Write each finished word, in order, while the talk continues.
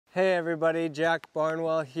Hey everybody, Jack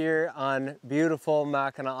Barnwell here on beautiful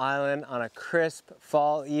Mackinac Island on a crisp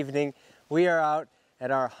fall evening. We are out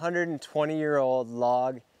at our 120-year-old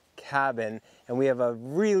log cabin, and we have a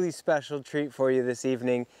really special treat for you this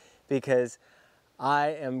evening because I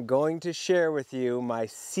am going to share with you my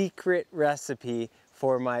secret recipe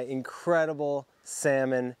for my incredible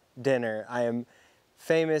salmon dinner. I am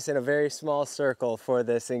famous in a very small circle for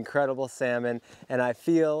this incredible salmon, and I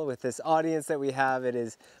feel with this audience that we have, it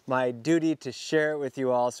is my duty to share it with you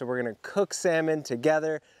all. So we're gonna cook salmon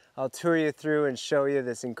together. I'll tour you through and show you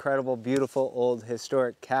this incredible, beautiful, old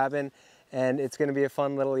historic cabin, and it's gonna be a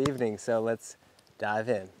fun little evening, so let's dive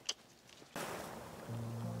in.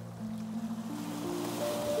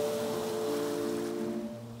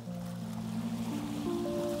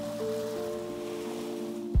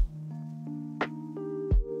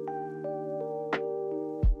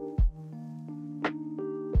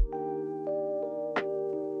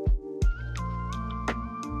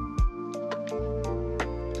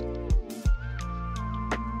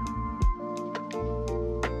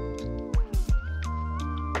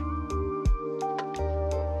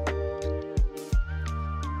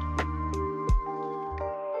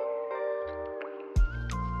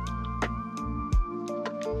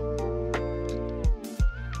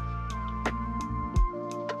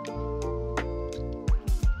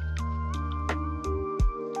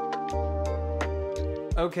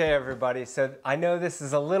 Okay everybody, so I know this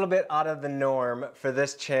is a little bit out of the norm for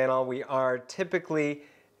this channel. We are typically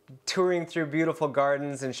touring through beautiful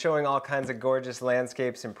gardens and showing all kinds of gorgeous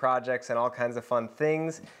landscapes and projects and all kinds of fun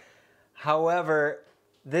things. However,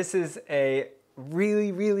 this is a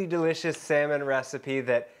really, really delicious salmon recipe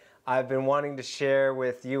that I've been wanting to share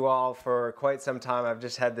with you all for quite some time. I've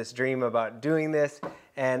just had this dream about doing this,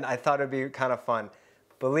 and I thought it'd be kind of fun.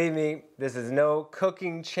 Believe me, this is no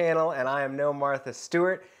cooking channel and I am no Martha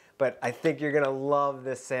Stewart, but I think you're gonna love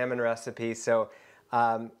this salmon recipe. So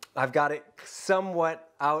I've got it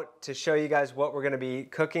somewhat out to show you guys what we're gonna be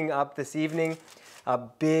cooking up this evening. A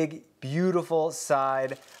big, beautiful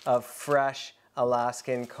side of fresh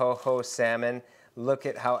Alaskan coho salmon. Look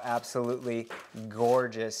at how absolutely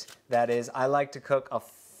gorgeous that is. I like to cook a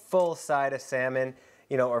full side of salmon,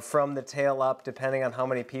 you know, or from the tail up, depending on how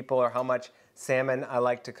many people or how much salmon I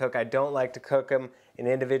like to cook. I don't like to cook them in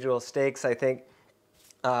individual steaks. I think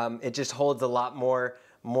it just holds a lot more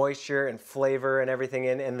moisture and flavor and everything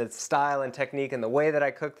in, and the style and technique and the way that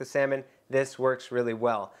I cook the salmon, this works really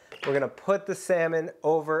well. We're gonna put the salmon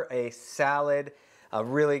over a salad, a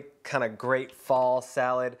really kind of great fall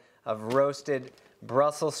salad of roasted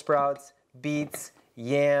Brussels sprouts, beets,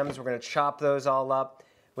 yams. We're gonna chop those all up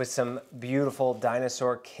with some beautiful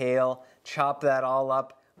dinosaur kale. Chop that all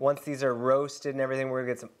up. Once these are roasted and everything, we're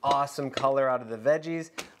gonna get some awesome color out of the veggies.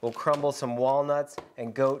 We'll crumble some walnuts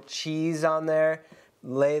and goat cheese on there,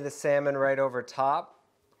 lay the salmon right over top,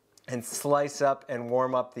 and slice up and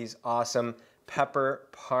warm up these awesome pepper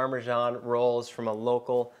Parmesan rolls from a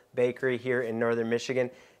local bakery here in northern Michigan.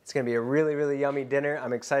 It's gonna be a really, really yummy dinner.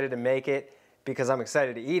 I'm excited to make it because I'm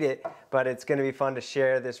excited to eat it, but it's gonna be fun to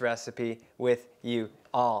share this recipe with you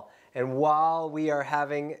all. And while we are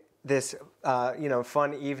having this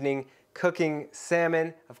fun evening cooking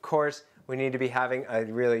salmon, of course, we need to be having a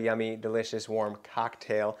really yummy, delicious, warm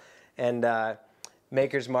cocktail. And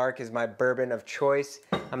Maker's Mark is my bourbon of choice.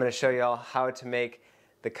 I'm gonna show you all how to make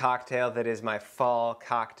the cocktail that is my fall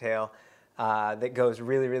cocktail that goes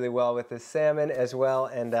really, really well with the salmon as well.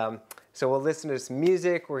 And so we'll listen to some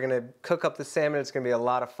music. We're gonna cook up the salmon. It's gonna be a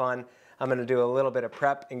lot of fun. I'm gonna do a little bit of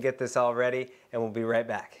prep and get this all ready, and we'll be right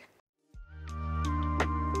back.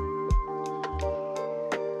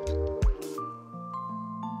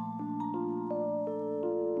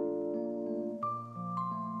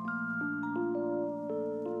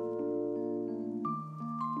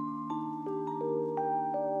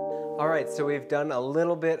 All right, so we've done a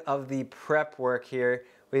little bit of the prep work here.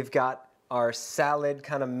 We've got our salad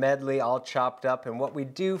kind of medley all chopped up, and what we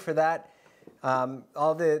do for that,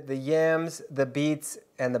 all the yams, the beets,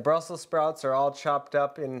 and the Brussels sprouts are all chopped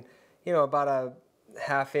up in, you know, about a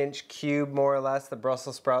 ½ inch cube, more or less. The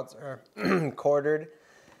Brussels sprouts are quartered.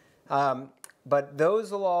 But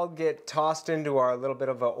those will all get tossed into our little bit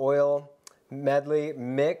of an oil medley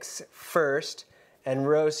mix first, and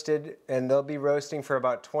roasted, and they'll be roasting for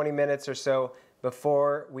about 20 minutes or so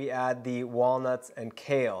before we add the walnuts and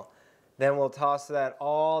kale. Then we'll toss that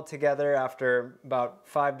all together after about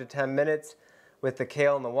 5 to 10 minutes with the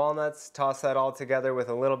kale and the walnuts. Toss that all together with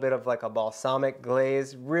a little bit of like a balsamic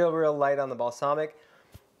glaze, real light on the balsamic.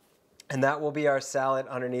 And that will be our salad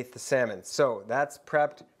underneath the salmon. So that's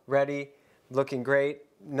prepped, ready, looking great.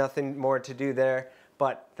 Nothing more to do there.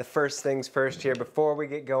 But the first things first here, before we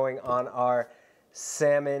get going on our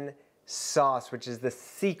salmon sauce, which is the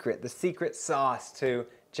secret sauce to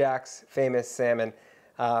Jack's famous salmon,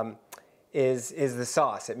 is the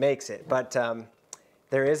sauce. It makes it. But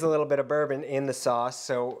there is a little bit of bourbon in the sauce,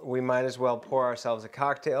 so we might as well pour ourselves a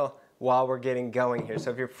cocktail while we're getting going here. So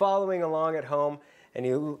if you're following along at home and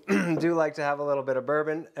you do like to have a little bit of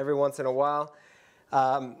bourbon every once in a while,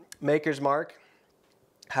 Maker's Mark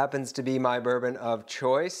happens to be my bourbon of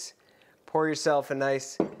choice. Pour yourself a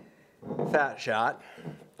nice fat shot.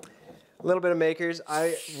 A little bit of Maker's.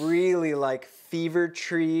 I really like Fever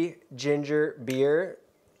Tree ginger beer.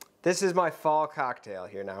 This is my fall cocktail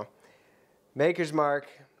here now. Maker's Mark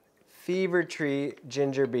Fever Tree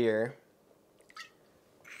ginger beer.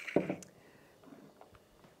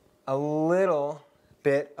 A little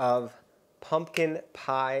bit of pumpkin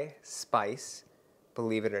pie spice,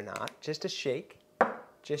 believe it or not. Just a shake.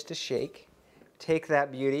 Just a shake. Take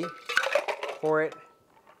that beauty, pour it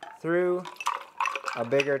through a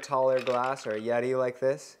bigger, taller glass or a Yeti like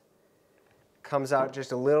this. Comes out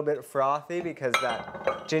just a little bit frothy because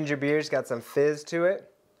that ginger beer's got some fizz to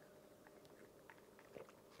it.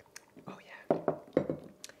 Oh yeah.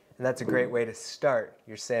 And that's a great way to start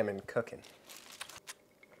your salmon cooking.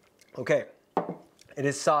 Okay, it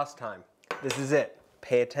is sauce time. This is it.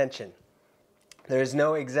 Pay attention. There is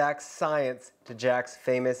no exact science to Jack's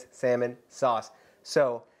famous salmon sauce.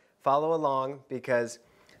 So follow along because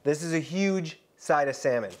this is a huge side of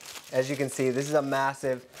salmon. As you can see, this is a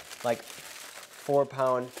massive, like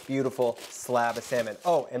 4-pound, beautiful slab of salmon.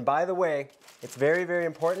 Oh, and by the way, it's very, very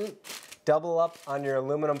important. Double up on your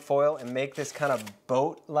aluminum foil and make this kind of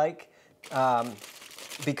boat-like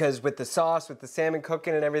because with the sauce, with the salmon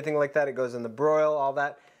cooking and everything like that, it goes in the broil, all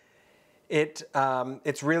that.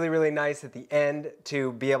 It's really, really nice at the end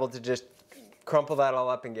to be able to just crumple that all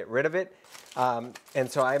up and get rid of it. And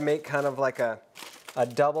so I make kind of like a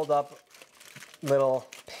doubled up little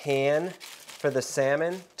pan for the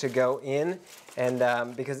salmon to go in.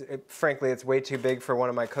 And because frankly, it's way too big for one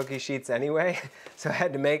of my cookie sheets anyway. So I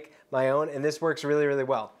had to make my own, and this works really, really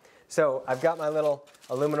well. So I've got my little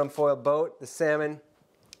aluminum foil boat. The salmon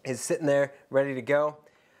is sitting there ready to go.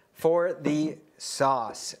 For the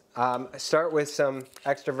sauce, start with some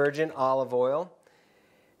extra virgin olive oil.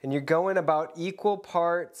 And you're going about equal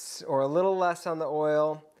parts or a little less on the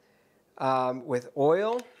oil with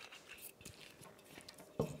oil,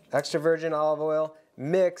 extra virgin olive oil,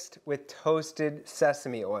 mixed with toasted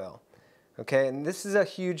sesame oil. Okay, and this is a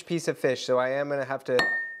huge piece of fish, so I am going to have to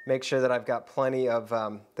make sure that I've got plenty of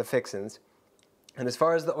the fixins. And as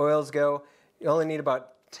far as the oils go, you only need about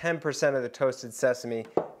 10% of the toasted sesame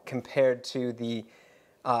compared to the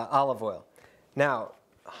olive oil. Now,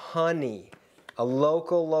 honey. A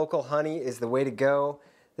local honey is the way to go.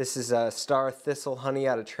 This is a Star Thistle honey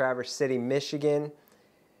out of Traverse City, Michigan.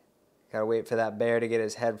 Gotta wait for that bear to get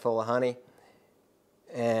his head full of honey.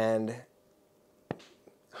 And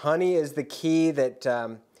honey is the key that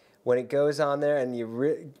when it goes on there and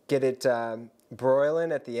you get it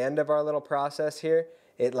broiling at the end of our little process here,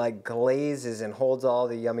 it like glazes and holds all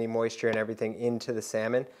the yummy moisture and everything into the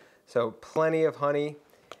salmon. So plenty of honey.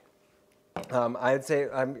 I'd say,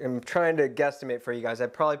 I'm trying to guesstimate for you guys,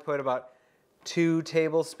 I'd probably put about 2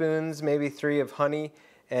 tablespoons, maybe 3 of honey,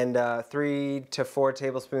 and 3 to 4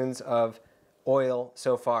 tablespoons of oil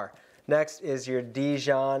so far. Next is your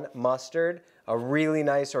Dijon mustard, a really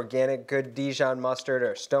nice organic good Dijon mustard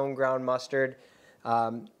or stone ground mustard.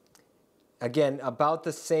 Again, about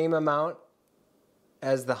the same amount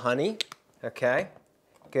as the honey. Okay,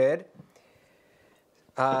 good.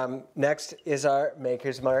 Next is our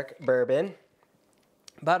Maker's Mark bourbon.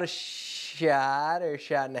 About a shot or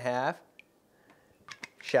shot and a half.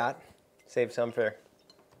 Shot. Save some for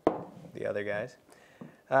the other guys.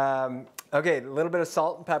 Okay, a little bit of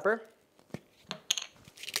salt and pepper.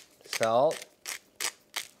 Salt.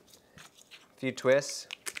 A few twists,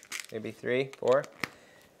 maybe 3, 4.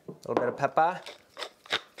 A little bit of pepper.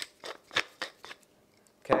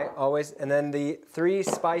 Okay, always. And then the 3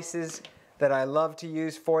 spices that I love to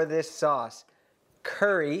use for this sauce.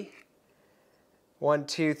 Curry. 1,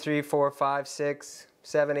 2, 3, 4, 5, 6,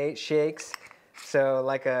 7, 8 shakes. So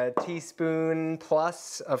like a teaspoon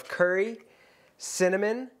plus of curry.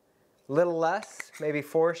 Cinnamon, a little less, maybe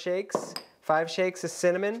 4 shakes. 5 shakes of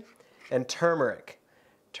cinnamon. And turmeric.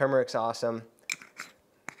 Turmeric's awesome.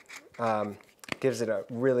 Gives it a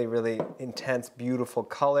really, really intense, beautiful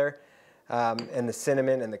color. And the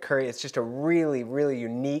cinnamon and the curry, it's just a really, really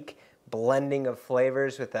unique blending of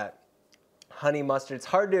flavors with that honey mustard. It's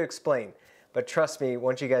hard to explain, but trust me,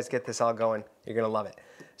 once you guys get this all going, you're gonna love it.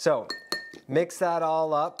 So mix that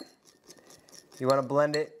all up. You want to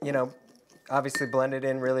blend it, you know, obviously blend it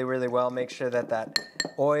in really, really well. Make sure that that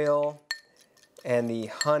oil and the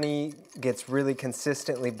honey gets really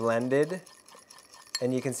consistently blended.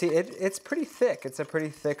 And you can see it's pretty thick. It's a pretty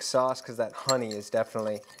thick sauce because that honey is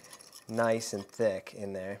definitely nice and thick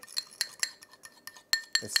in there.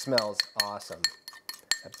 It smells awesome.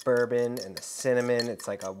 That bourbon and the cinnamon, it's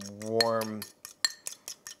like a warm,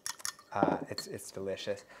 it's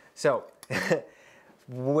delicious. So,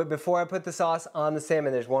 before I put the sauce on the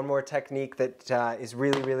salmon, there's one more technique that is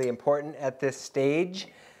really, really important at this stage.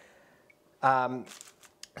 So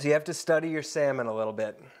you have to study your salmon a little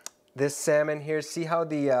bit. This salmon here, see how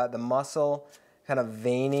the muscle kind of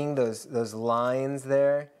veining, those lines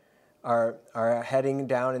there are heading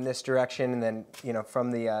down in this direction, and then, you know,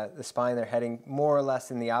 from the spine they're heading more or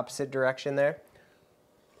less in the opposite direction there.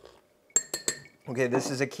 Okay, this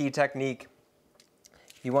is a key technique.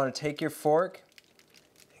 You want to take your fork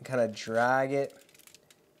and kind of drag it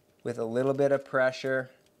with a little bit of pressure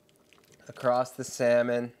across the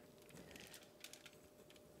salmon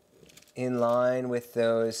in line with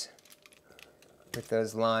those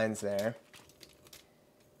lines there.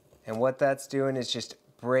 And what that's doing is just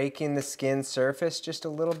breaking the skin surface just a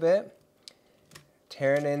little bit,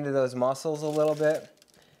 tearing into those muscles a little bit,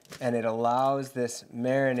 and it allows this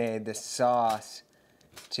marinade, this sauce,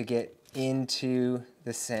 to get into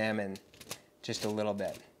the salmon just a little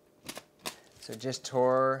bit. So just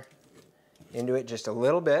tore into it just a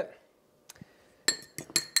little bit.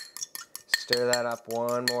 Stir that up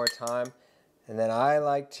one more time. And then I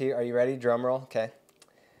like to, are you ready? Drum roll, okay.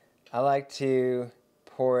 I like to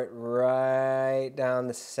pour it right down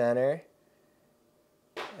the center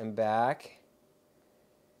and back.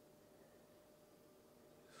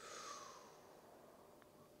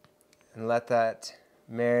 And let that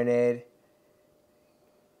marinade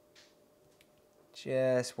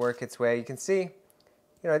just work its way. You can see,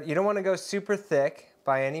 you know, you don't want to go super thick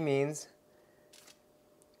by any means.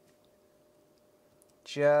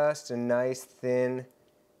 Just a nice thin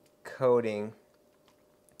coating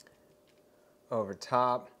over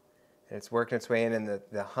top. And it's working its way in, and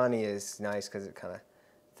the honey is nice because it kind of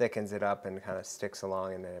thickens it up and kind of sticks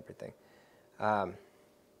along and everything.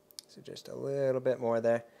 So just a little bit more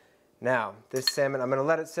there. Now, this salmon, I'm going to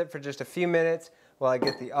let it sit for just a few minutes while I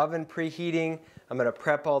get the oven preheating. I'm going to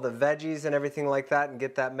prep all the veggies and everything like that and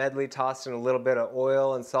get that medley tossed in a little bit of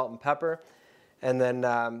oil and salt and pepper. And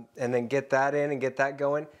then get that in and get that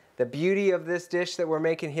going. The beauty of this dish that we're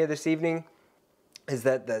making here this evening is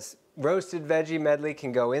that this roasted veggie medley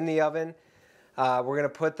can go in the oven. We're going to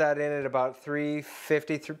put that in at about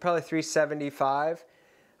 350, probably 375.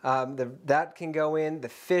 That can go in, the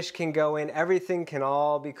fish can go in, everything can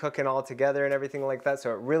all be cooking all together and everything like that, so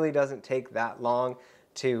it really doesn't take that long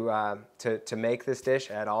to make this dish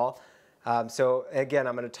at all. So again,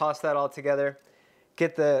 I'm going to toss that all together,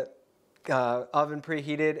 get the oven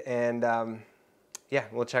preheated, and yeah,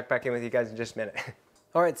 we'll check back in with you guys in just a minute.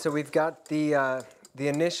 All right, so we've got the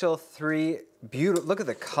initial three, look at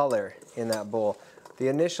the color in that bowl. The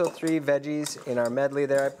initial 3 veggies in our medley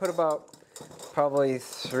there. I put about probably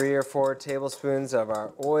 3 or 4 tablespoons of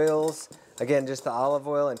our oils. Again, just the olive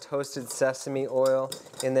oil and toasted sesame oil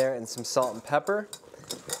in there, and some salt and pepper.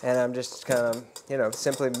 And I'm just kind of, you know,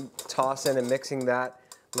 simply tossing and mixing that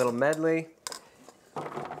little medley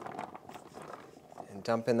and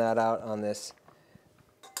dumping that out on this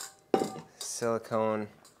silicone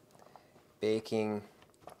baking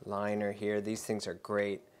liner here. These things are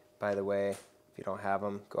great, by the way. If you don't have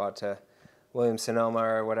them, go out to Williams-Sonoma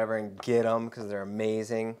or whatever and get them because they're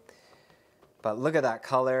amazing. But look at that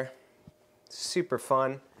color. Super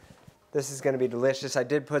fun. This is going to be delicious. I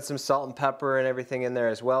did put some salt and pepper and everything in there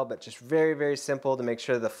as well, but just very, very simple to make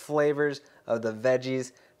sure the flavors of the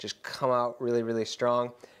veggies just come out really, really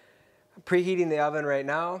strong. I'm preheating the oven right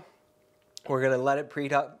now. We're going to let it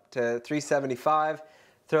preheat up to 375.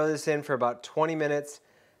 Throw this in for about 20 minutes.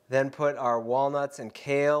 Then put our walnuts and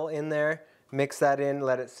kale in there. Mix that in,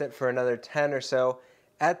 let it sit for another 10 or so.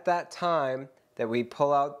 At that time that we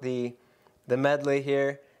pull out the medley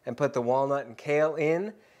here and put the walnut and kale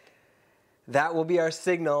in, that will be our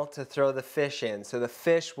signal to throw the fish in. So the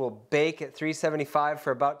fish will bake at 375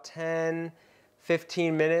 for about 10,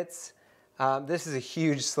 15 minutes. This is a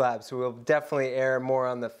huge slab, so we'll definitely err more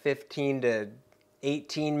on the 15 to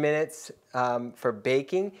 18 minutes for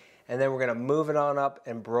baking, and then we're gonna move it on up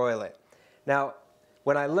and broil it. Now,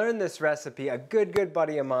 when I learned this recipe, a good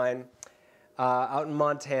buddy of mine out in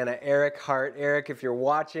Montana, Eric Hart. Eric, if you're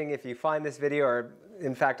watching, if you find this video, or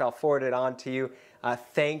in fact, I'll forward it on to you,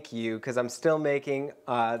 thank you, because I'm still making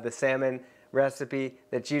the salmon recipe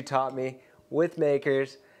that you taught me with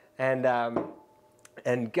Makers. And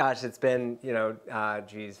And gosh, it's been, you know,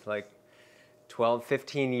 geez, like 12,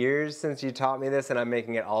 15 years since you taught me this, and I'm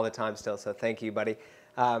making it all the time still, so thank you, buddy.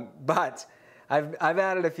 But I've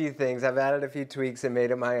added a few things. I've added a few tweaks and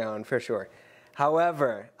made it my own, for sure.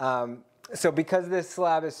 However, so because this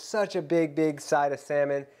slab is such a big side of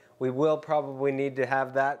salmon, we will probably need to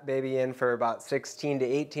have that baby in for about 16 to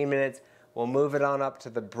 18 minutes. We'll move it on up to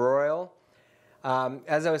the broil.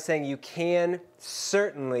 As I was saying, you can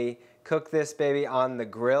certainly cook this baby on the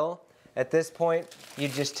grill. At this point, you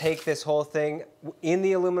just take this whole thing in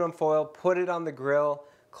the aluminum foil, put it on the grill,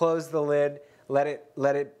 close the lid, let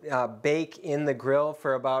it bake in the grill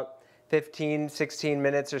for about 15, 16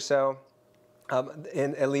 minutes or so,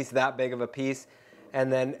 in at least that big of a piece.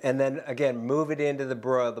 And then again, move it into the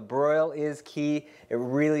broil. The broil is key. It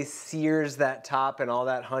really sears that top and all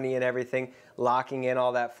that honey and everything, locking in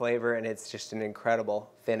all that flavor, and it's just an incredible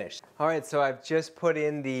finish. All right, so I've just put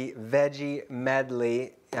in the veggie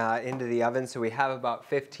medley into the oven, so we have about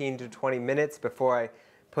 15 to 20 minutes before I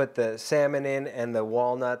put the salmon in and the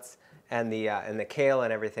walnuts and the kale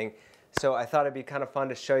and everything. So I thought it'd be kind of fun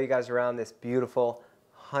to show you guys around this beautiful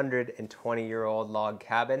 120-year-old log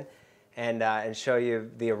cabin and show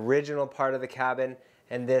you the original part of the cabin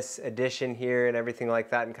and this addition here and everything like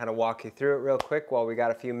that, and kind of walk you through it real quick while we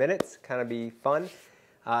got a few minutes. Kind of be fun.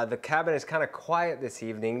 The cabin is kind of quiet this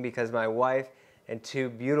evening because my wife and two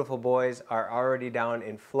beautiful boys are already down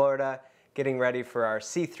in Florida getting ready for our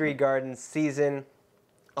C3 garden season.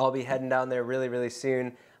 I'll be heading down there really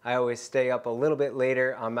soon. I always stay up a little bit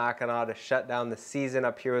later on Mackinac to shut down the season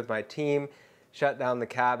up here with my team, shut down the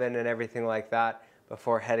cabin and everything like that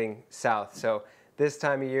before heading south. So this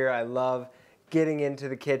time of year, I love getting into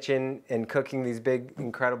the kitchen and cooking these big,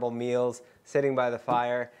 incredible meals, sitting by the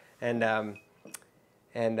fire, and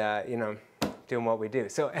you know, doing what we do.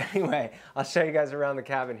 So anyway, I'll show you guys around the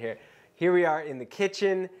cabin here. Here we are in the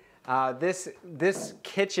kitchen. This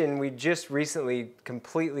kitchen we just recently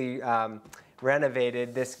completely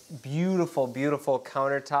renovated. This beautiful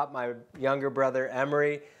countertop. My younger brother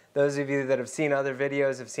Emery, those of you that have seen other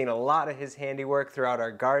videos have seen a lot of his handiwork throughout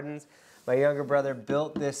our gardens. My younger brother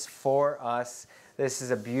built this for us. This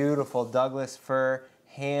is a beautiful Douglas fir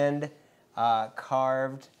hand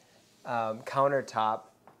carved countertop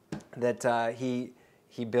that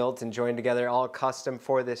he built and joined together, all custom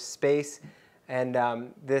for this space.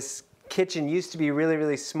 And this kitchen used to be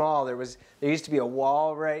really small. There used to be a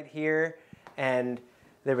wall right here, and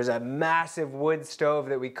there was a massive wood stove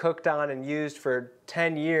that we cooked on and used for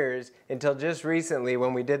 10 years until just recently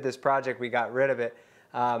when we did this project we got rid of it.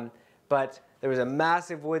 But there was a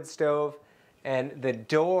massive wood stove, and the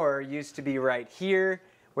door used to be right here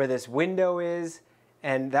where this window is,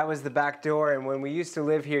 and that was the back door. And when we used to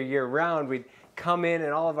live here year-round, we'd come in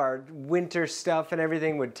and all of our winter stuff and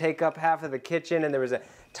everything would take up half of the kitchen, and there was a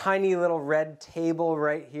tiny little red table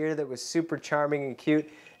right here that was super charming and cute,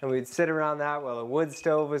 and we'd sit around that while the wood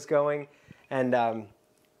stove was going, and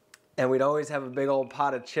we'd always have a big old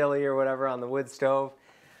pot of chili or whatever on the wood stove.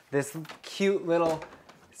 This cute little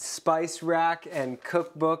spice rack and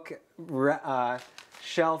cookbook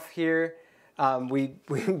shelf here. We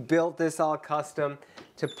built this all custom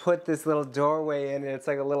to put this little doorway in, and it's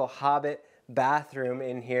like a little hobbit bathroom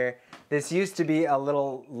in here. This used to be a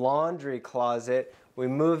little laundry closet. We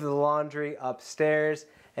moved the laundry upstairs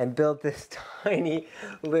and built this tiny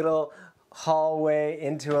little hallway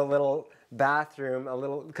into a little bathroom,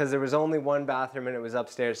 because there was only one bathroom and it was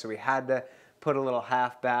upstairs, so we had to put a little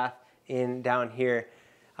half bath in down here.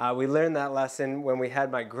 We learned that lesson when we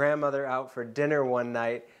had my grandmother out for dinner one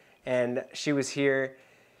night, and she was here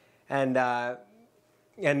and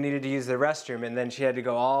needed to use the restroom, and then she had to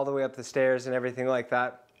go all the way up the stairs and everything like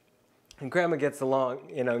that. And Grandma gets along,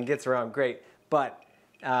 you know, and gets around great, but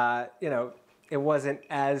you know, it wasn't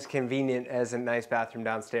as convenient as a nice bathroom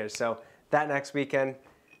downstairs. So that next weekend,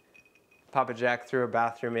 Papa Jack threw a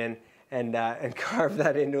bathroom in and carved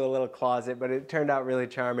that into a little closet, but it turned out really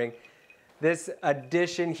charming. This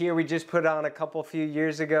addition here we just put on a few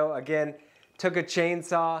years ago. Again, took a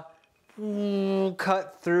chainsaw,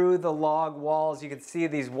 cut through the log walls. You can see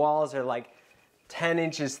these walls are like 10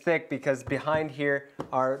 inches thick because behind here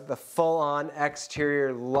are the full-on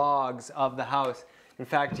exterior logs of the house. In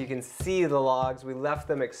fact, you can see the logs. We left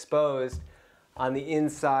them exposed on the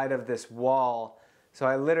inside of this wall. So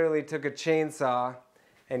I literally took a chainsaw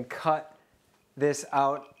and cut this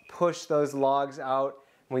out, pushed those logs out.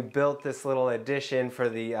 We built this little addition for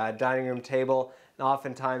the dining room table. And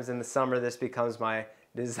oftentimes in the summer, this becomes my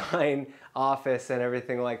design office and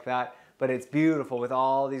everything like that. But it's beautiful with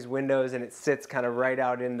all these windows, and it sits kind of right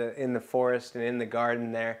out in the forest and in the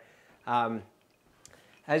garden there.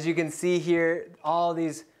 As you can see here, all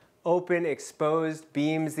these open, exposed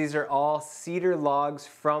beams, these are all cedar logs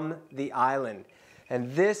from the island. And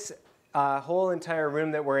this whole entire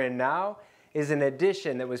room that we're in now is an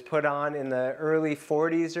addition that was put on in the early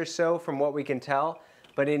 40s or so, from what we can tell.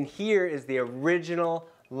 But in here is the original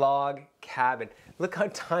log cabin. Look how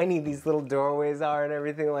tiny these little doorways are and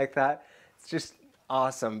everything like that. It's just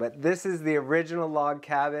awesome. But this is the original log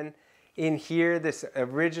cabin. In here, this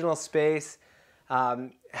original space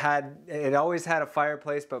it always had a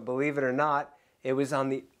fireplace, but believe it or not, it was on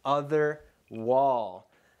the other wall.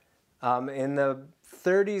 In the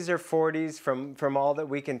 30s or 40s, from all that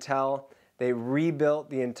we can tell, they rebuilt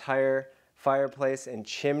the entire fireplace and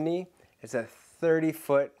chimney. It's a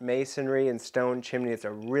 30-foot masonry and stone chimney. It's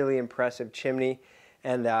a really impressive chimney,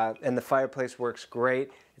 and the fireplace works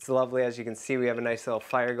great. It's lovely. As you can see, we have a nice little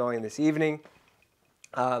fire going this evening.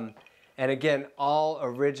 And again, all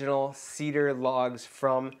original cedar logs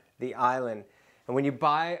from the island. And when you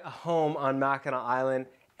buy a home on Mackinac Island,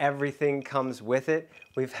 everything comes with it.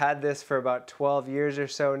 We've had this for about 12 years or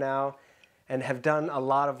so now, and have done a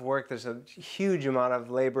lot of work. There's a huge amount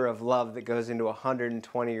of labor of love that goes into a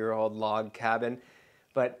 120-year-old log cabin.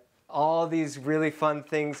 But all these really fun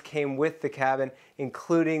things came with the cabin,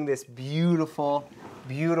 including this beautiful,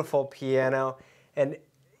 beautiful piano. And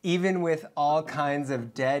even with all kinds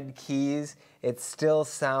of dead keys, it still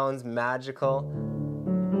sounds magical.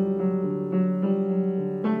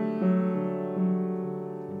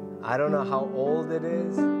 I don't know how old it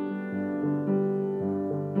is.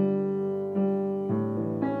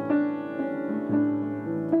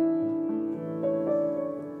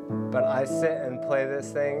 But I sit and play this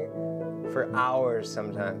thing for hours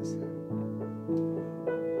sometimes.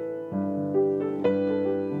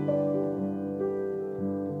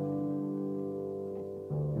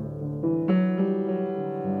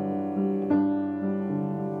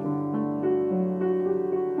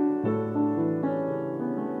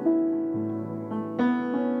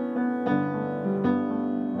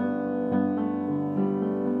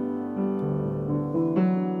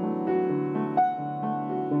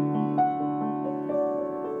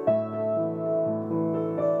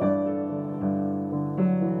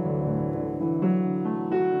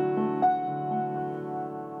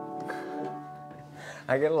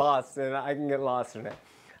 I get lost and I can get lost in it.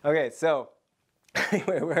 Okay, so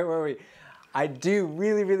anyway, where were we? I do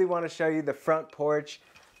really, really want to show you the front porch.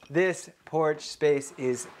 This porch space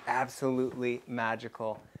is absolutely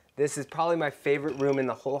magical. This is probably my favorite room in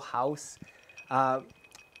the whole house.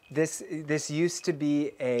 This used to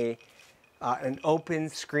be an open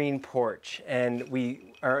screen porch, and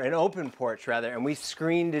an open porch rather, and we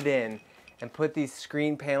screened it in and put these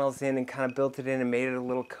screen panels in and kind of built it in and made it a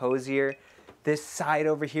little cozier. This side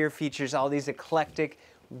over here features all these eclectic,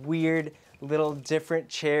 weird, little different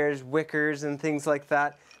chairs, wickers, and things like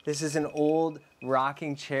that. This is an old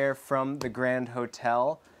rocking chair from the Grand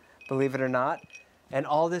Hotel, believe it or not. And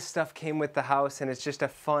all this stuff came with the house, and it's just a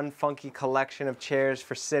fun, funky collection of chairs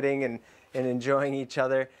for sitting and enjoying each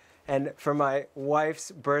other. And for my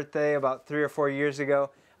wife's birthday about 3 or 4 years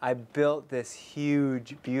ago, I built this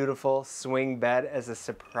huge, beautiful swing bed as a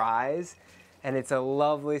surprise. And it's a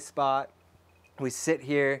lovely spot. We sit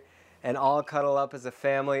here and all cuddle up as a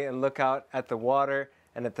family and look out at the water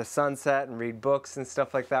and at the sunset and read books and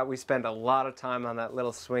stuff like that. We spend a lot of time on that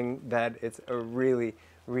little swing bed. It's a really,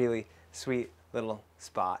 really sweet little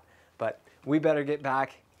spot. But we better get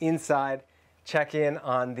back inside, check in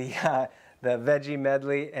on the veggie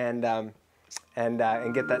medley, and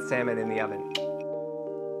get that salmon in the oven.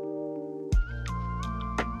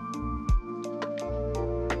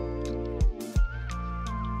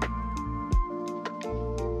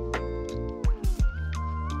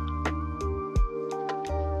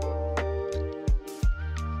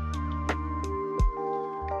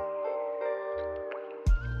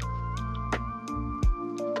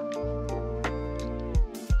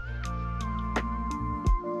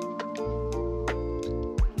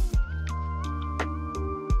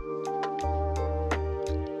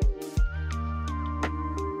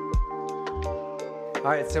 All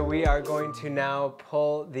right, so we are going to now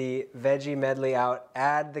pull the veggie medley out,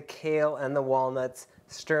 add the kale and the walnuts,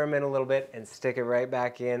 stir them in a little bit, and stick it right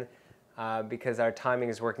back in because our timing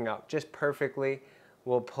is working out just perfectly.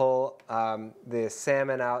 We'll pull the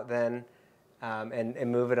salmon out then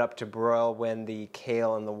and move it up to broil when the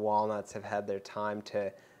kale and the walnuts have had their time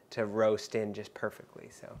to roast in just perfectly.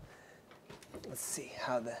 So let's see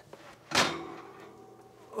how the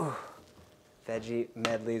veggie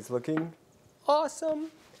medley is looking.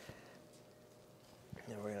 Awesome.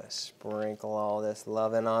 And we're going to sprinkle all this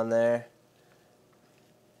loving on there.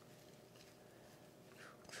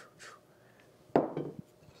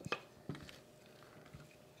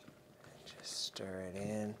 Stir it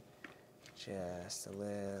in just a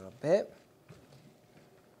little bit.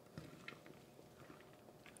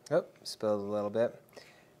 Oh, spilled a little bit.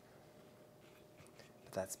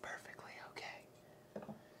 But that's perfectly okay.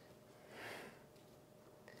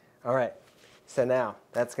 All right, so now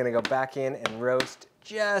that's gonna go back in and roast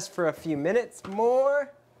just for a few minutes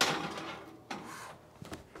more.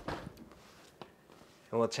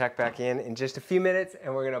 And we'll check back in just a few minutes,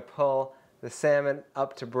 and we're gonna pull the salmon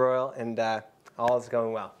up to broil, and all is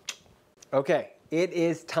going well. Okay, it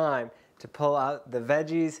is time to pull out the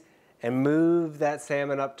veggies and move that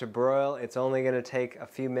salmon up to broil. It's only gonna take a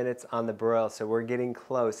few minutes on the broil, so we're getting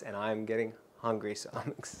close, and I'm getting hungry, so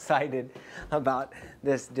I'm excited about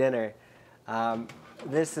this dinner.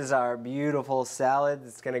 This is our beautiful salad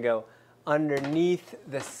that's gonna go underneath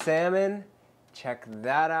the salmon. Check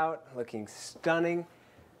that out, looking stunning.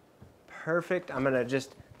 Perfect. I'm gonna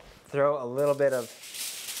just throw a little bit of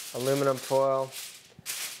aluminum foil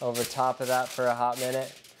over top of that for a hot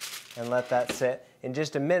minute and let that sit. In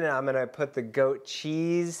just a minute, I'm gonna put the goat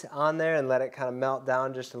cheese on there and let it kind of melt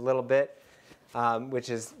down just a little bit, which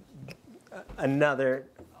is another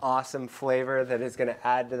awesome flavor that is gonna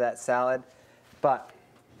add to that salad. But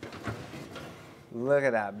look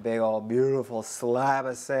at that big old beautiful slab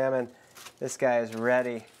of salmon. This guy is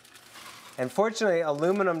ready. And fortunately,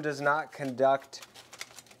 aluminum does not conduct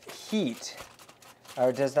heat,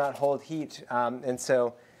 or does not hold heat. And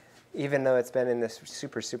so even though it's been in this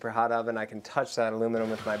super, super hot oven, I can touch that aluminum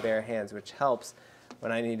with my bare hands, which helps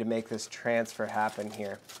when I need to make this transfer happen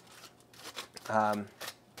here.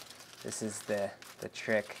 This is the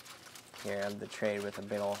trick here of the trade with a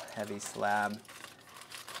big old heavy slab.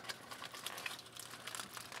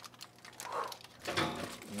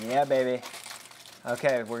 Yeah, baby.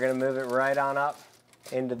 Okay, we're gonna move it right on up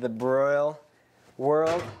into the broil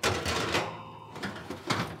world.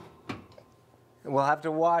 We'll have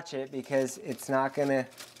to watch it because it's not gonna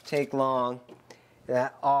take long.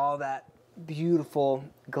 All that beautiful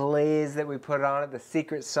glaze that we put on it, the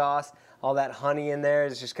secret sauce, all that honey in there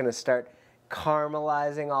is just gonna start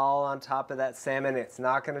caramelizing all on top of that salmon. It's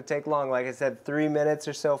not gonna take long. Like I said, 3 minutes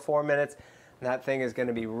or so, 4 minutes, and that thing is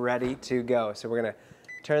gonna be ready to go. So we're gonna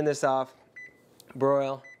turn this off,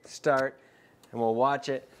 broil, start, and we'll watch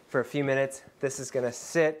it for a few minutes. This is gonna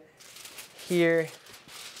sit here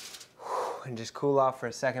and just cool off for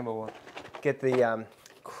a second, but we'll get the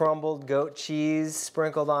crumbled goat cheese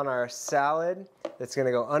sprinkled on our salad. That's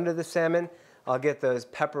gonna go under the salmon. I'll get those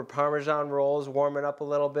pepper Parmesan rolls warming up a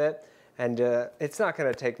little bit, and it's not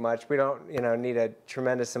gonna take much. We don't, need a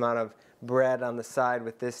tremendous amount of bread on the side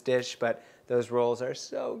with this dish, but those rolls are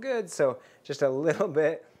so good. So just a little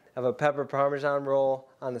bit of a pepper Parmesan roll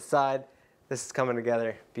on the side. This is coming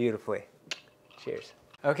together beautifully. Cheers.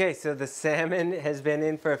 Okay, so the salmon has been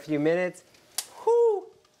in for a few minutes. Whoo!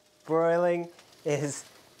 Broiling is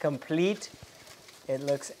complete. It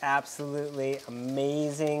looks absolutely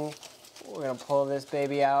amazing. We're gonna pull this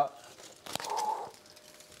baby out.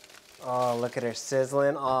 Oh, look at her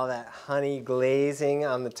sizzling. All that honey glazing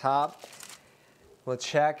on the top. We'll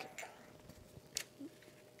check.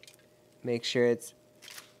 Make sure it's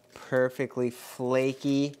perfectly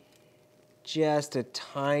flaky. Just a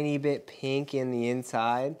tiny bit pink in the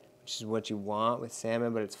inside, which is what you want with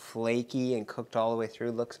salmon, but it's flaky and cooked all the way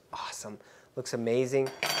through. Looks awesome. Looks amazing.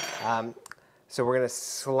 So we're gonna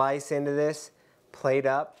slice into this, plate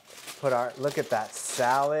up, look at that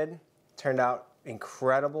salad. Turned out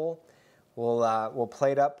incredible. We'll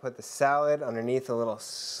plate up, put the salad underneath a little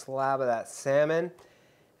slab of that salmon,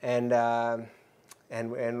 and I'll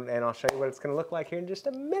show you what it's gonna look like here in just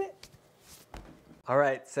a minute. All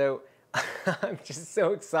right, so I'm just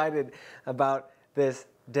so excited about this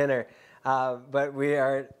dinner. But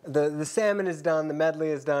the salmon is done, the medley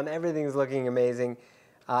is done, everything's looking amazing.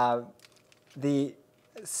 The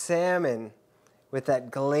salmon with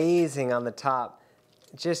that glazing on the top,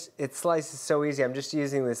 it slices so easy. I'm just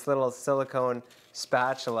using this little silicone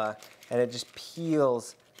spatula, and it just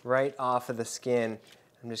peels right off of the skin.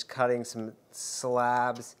 I'm just cutting some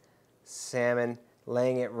slabs, salmon,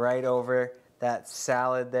 laying it right over that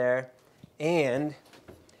salad there. And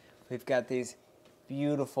we've got these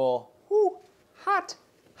beautiful, hot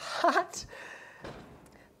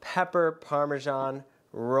pepper Parmesan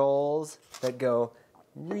rolls that go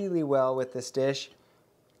really well with this dish.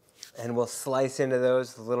 And we'll slice into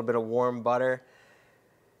those with a little bit of warm butter.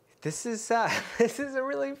 This is a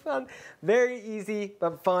really fun, very easy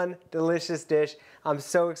but fun, delicious dish. I'm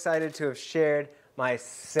so excited to have shared my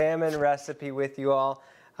salmon recipe with you all.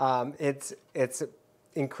 It's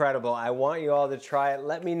incredible. I want you all to try it.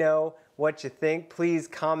 Let me know what you think. Please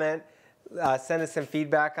comment, send us some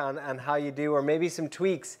feedback on how you do, or maybe some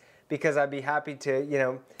tweaks, because I'd be happy to, you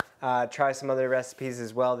know, try some other recipes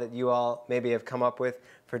as well that you all maybe have come up with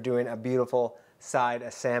for doing a beautiful side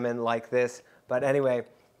of salmon like this. But anyway,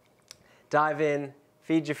 dive in,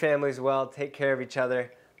 feed your families well, take care of each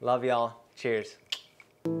other. Love y'all. Cheers.